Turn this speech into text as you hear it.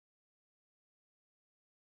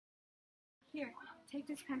Here, take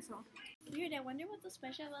this pencil. Weird, I wonder what's so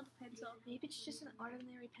special about the pencil. Maybe it's just an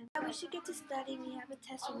ordinary pencil. We should get to study. We have a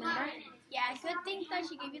test, remember? Yeah, good thing that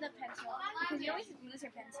she gave you the pencil, because you always lose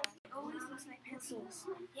your pencil. I always lose my pencils.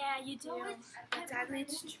 Yeah, you do. Exactly,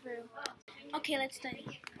 it's true. Okay, let's study.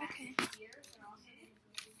 Okay.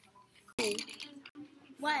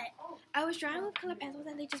 What? I was drawing with colored pencils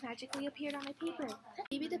and they just magically appeared on my paper.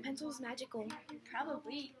 Maybe the pencil is magical.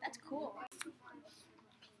 Probably. That's cool.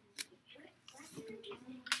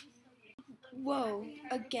 Whoa,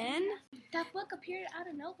 again? That book appeared out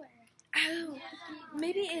of nowhere. Oh,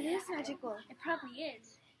 maybe it is magical. It probably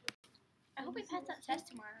is. I hope we pass that test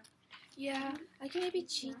tomorrow. Yeah, I can maybe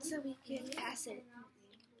cheat so we can pass it.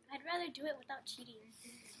 I'd rather do it without cheating.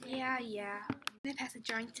 Yeah. If I pass a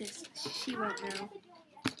drawing test, she won't know.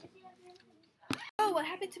 Oh, what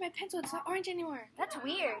happened to my pencil? It's not orange anymore. That's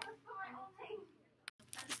weird.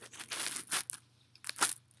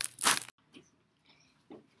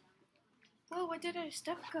 Whoa, where did our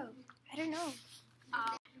stuff go? I don't know.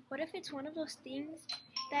 What if it's one of those things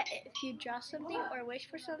that if you draw something or wish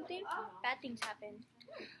for something, bad things happen?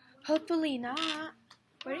 Hopefully not.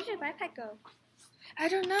 Where did your backpack go? I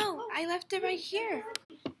don't know. I left it right here.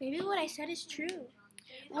 Maybe what I said is true.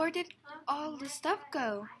 Where did all the stuff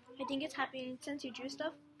go? I think it's happening since you drew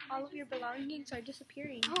stuff. All of your belongings are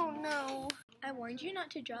disappearing. Oh no. I warned you not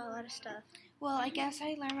to draw a lot of stuff. Well, I guess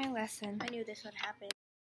I learned my lesson. I knew this would happen.